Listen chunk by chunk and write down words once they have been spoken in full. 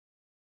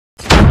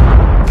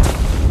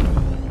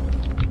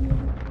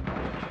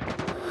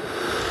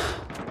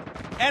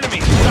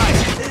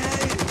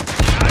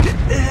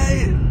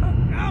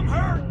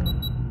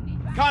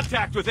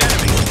Contact with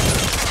enemy!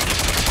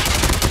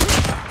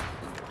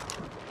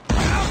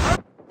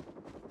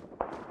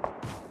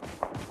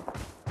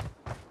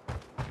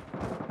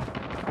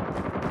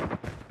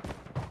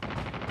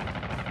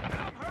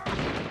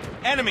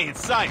 Enemy in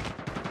sight!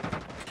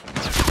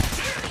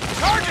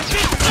 Target's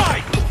in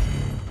sight!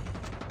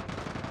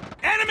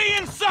 Enemy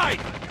in sight!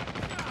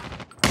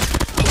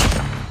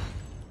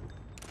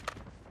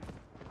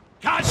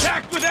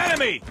 Contact with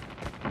enemy!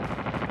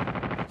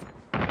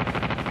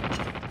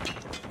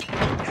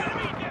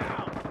 Enemy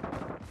down!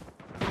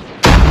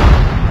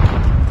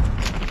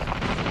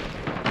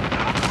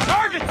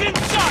 Target's in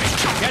sight!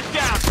 Get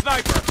down,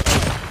 sniper!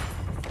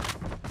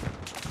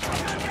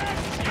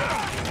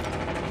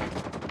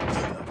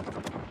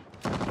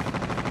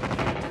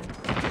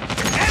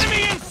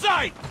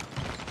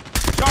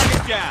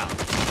 Target down!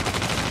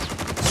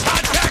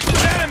 Contact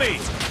with enemy!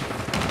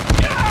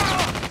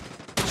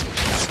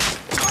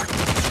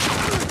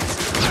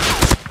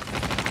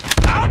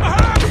 I'm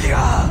hurt!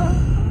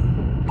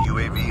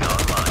 UAV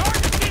online.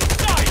 Target's in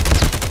sight!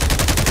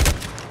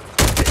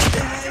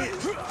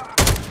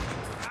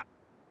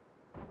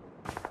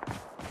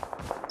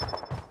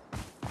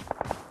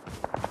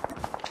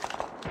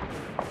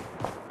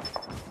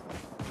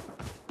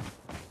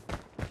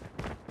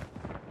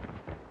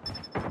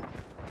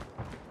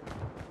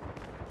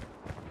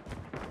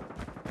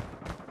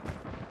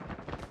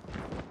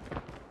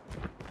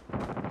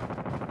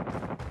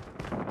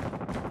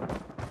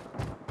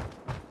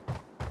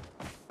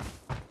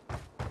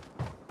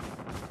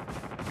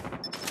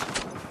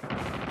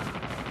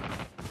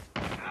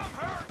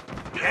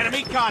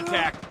 Enemy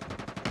contact!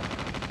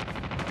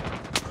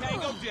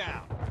 Tango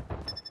down!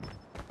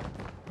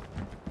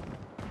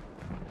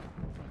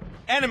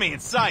 Enemy in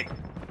sight!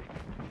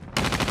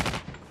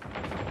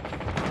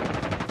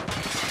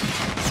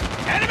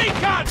 Enemy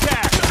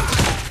contact!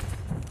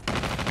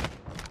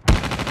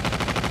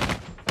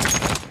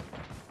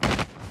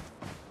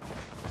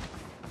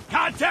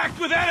 Contact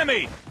with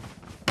enemy!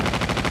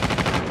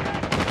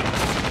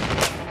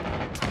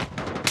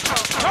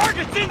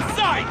 Target's in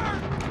sight!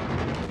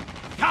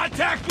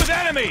 Contact with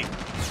enemy!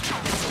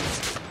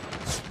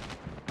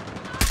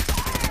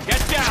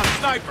 Get down,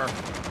 sniper!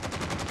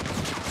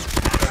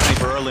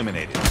 Sniper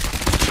eliminated.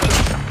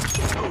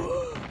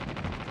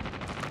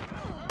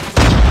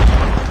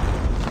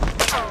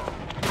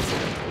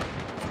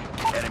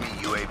 Enemy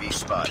UAV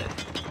spotted.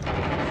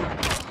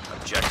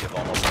 Objective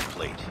almost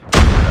complete.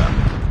 Keep it up.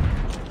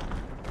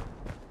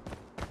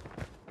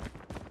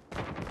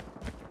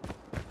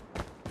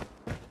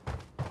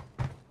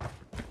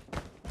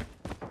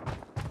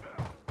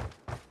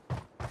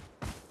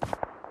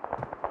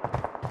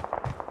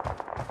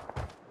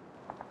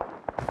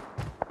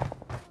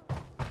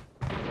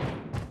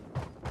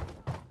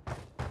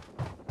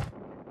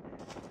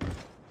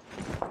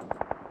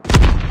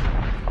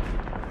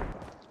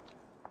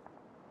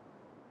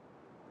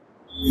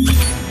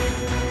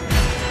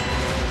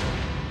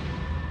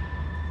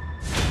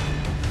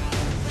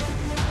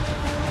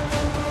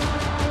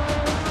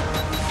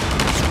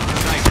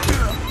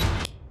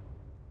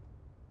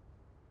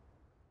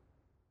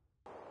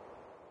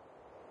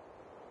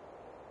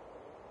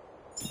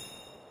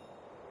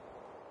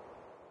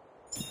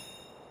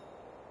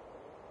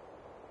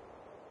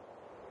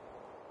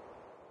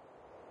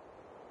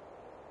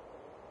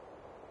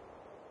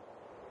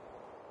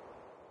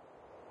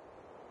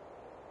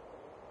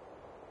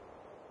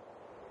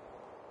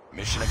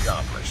 Mission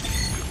accomplished.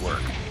 Good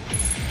work.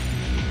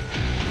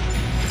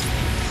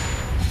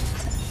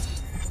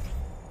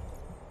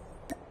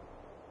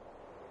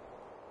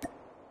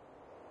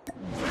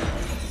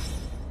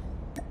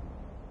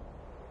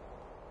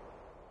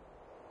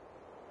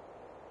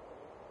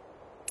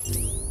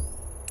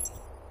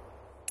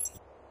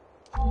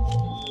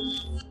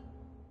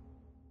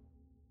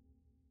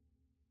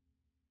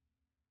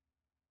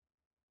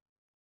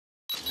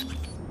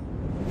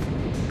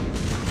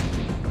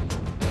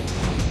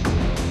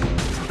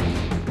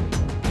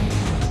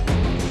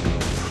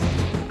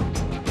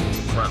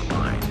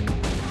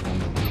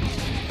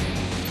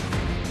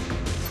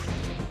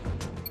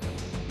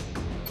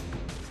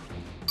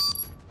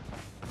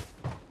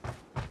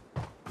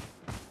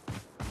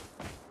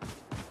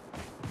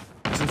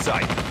 In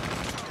sight.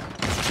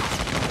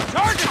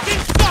 Target's in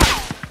sight!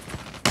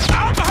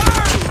 I'm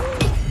hurt!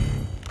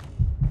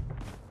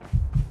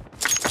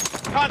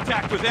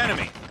 Contact with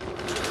enemy.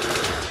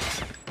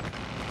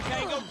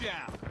 Tango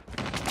down.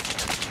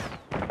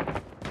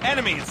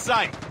 Enemy in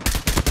sight.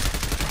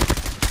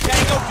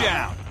 Tango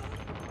down.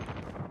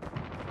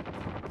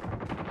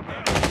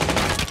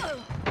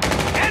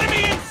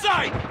 Enemy in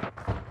sight!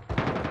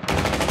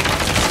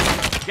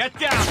 Get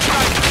down,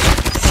 sniper!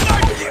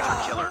 Sniper!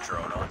 Killer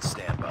drone on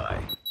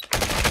standby.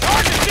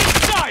 Target's in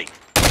sight!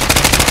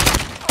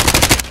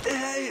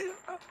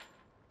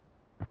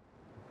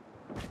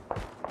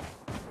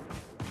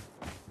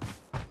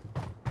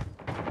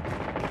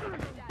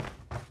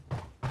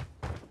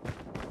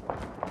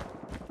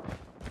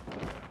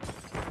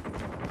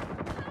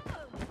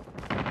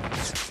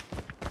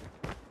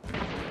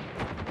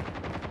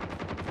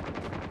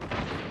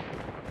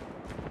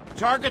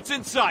 Targets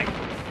in sight.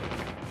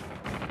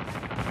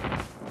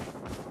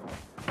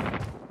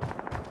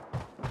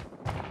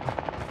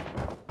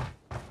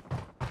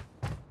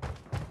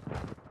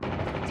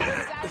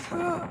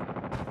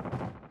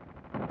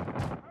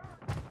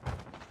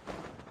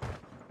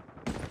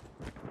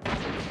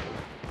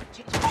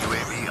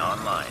 UAV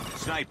online.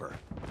 Sniper.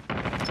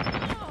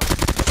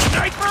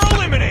 Sniper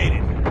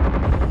eliminated!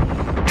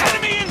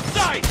 Enemy in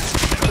sight!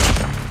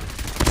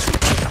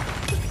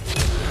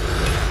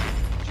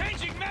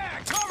 Changing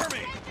mag! Cover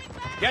me!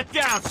 Get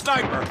down,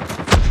 sniper!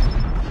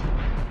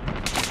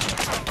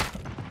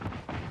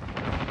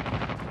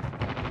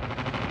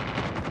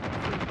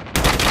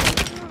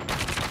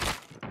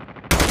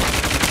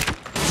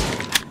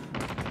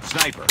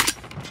 Sniper.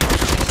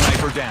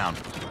 Sniper down.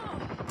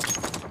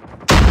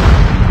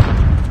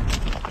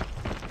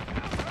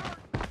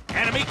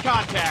 Enemy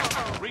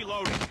contact!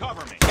 Reloading,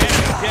 cover me.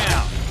 Enemy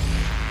down.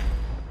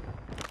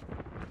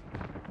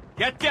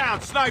 Get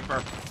down,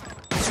 sniper!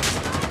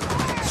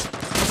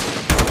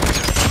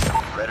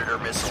 Predator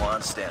missile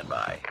on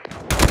standby.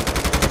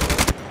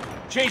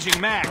 Changing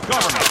mag,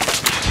 cover me.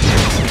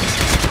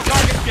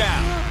 Target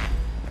down.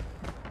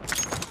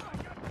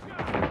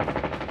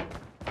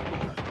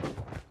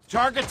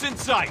 Targets in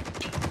sight.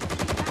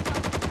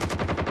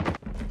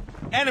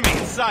 Enemy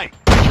in sight.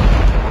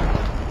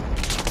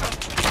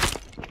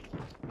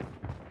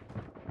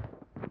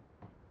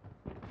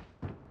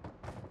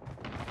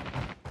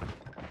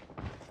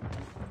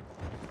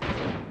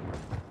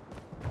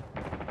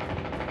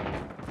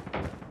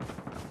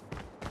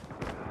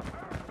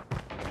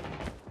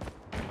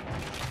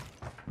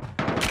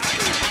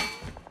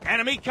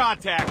 Enemy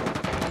contact!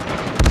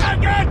 I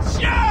got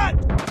shot!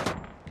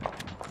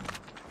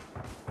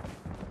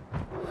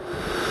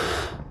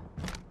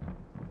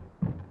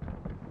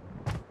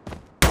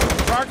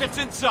 Targets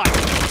in sight.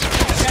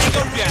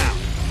 Tango down.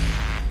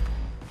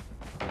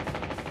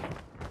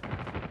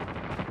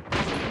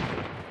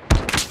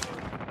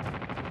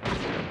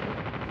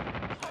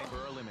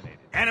 Sniper eliminated.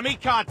 Enemy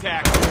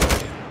contact!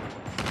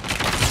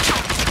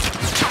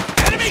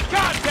 Enemy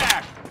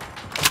contact!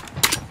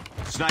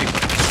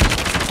 Sniper.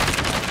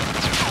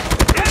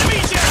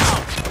 Enemy down!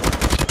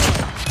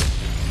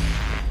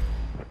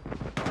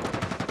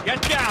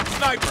 Get down,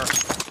 sniper!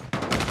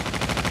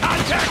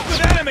 Contact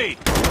with enemy!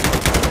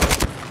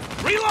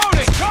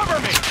 Reloading! Cover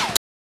me!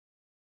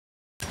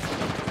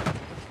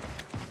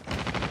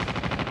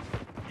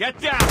 Get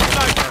down,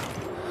 sniper!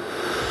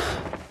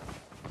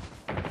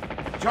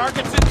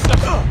 Targets in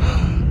sight!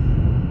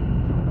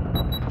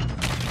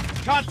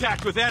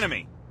 Contact with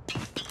enemy!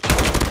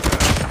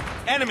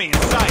 Enemy in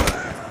sight!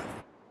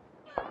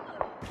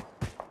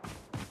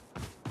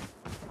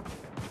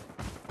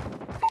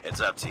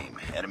 Heads up, team.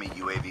 Enemy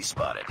UAV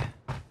spotted.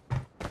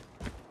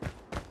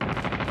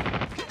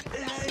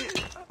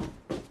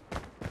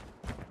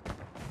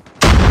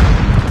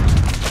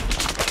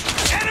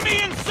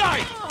 Enemy in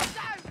sight!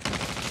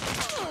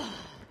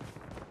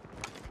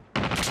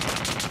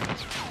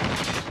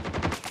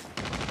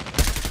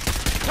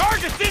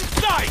 Targets in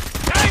sight!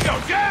 Tango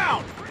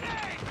down!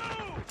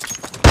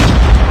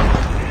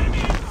 Enemy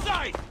in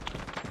sight!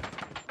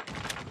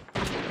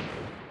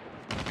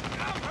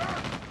 I'm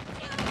hurt!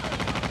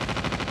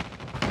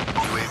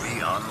 UAV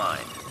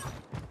online.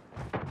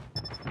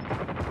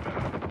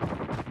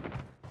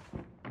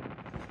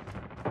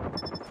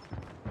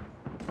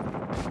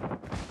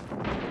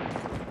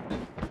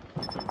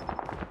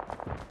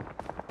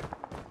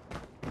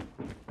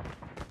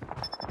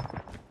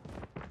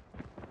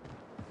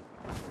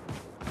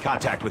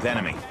 Contact with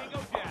enemy.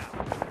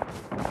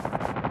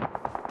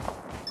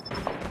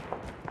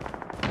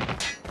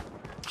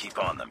 Keep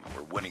on them.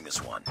 We're winning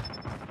this one.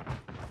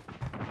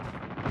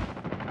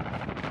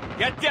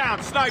 Get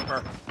down,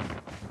 sniper!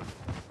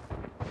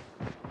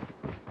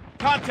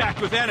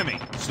 Contact with enemy.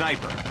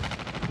 Sniper.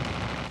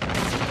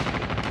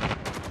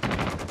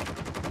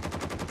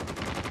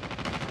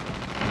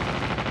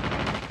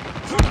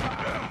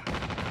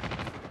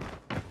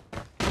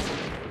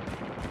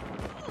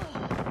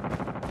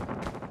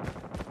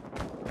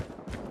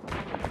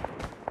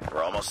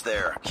 We're almost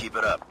there. Keep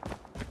it up.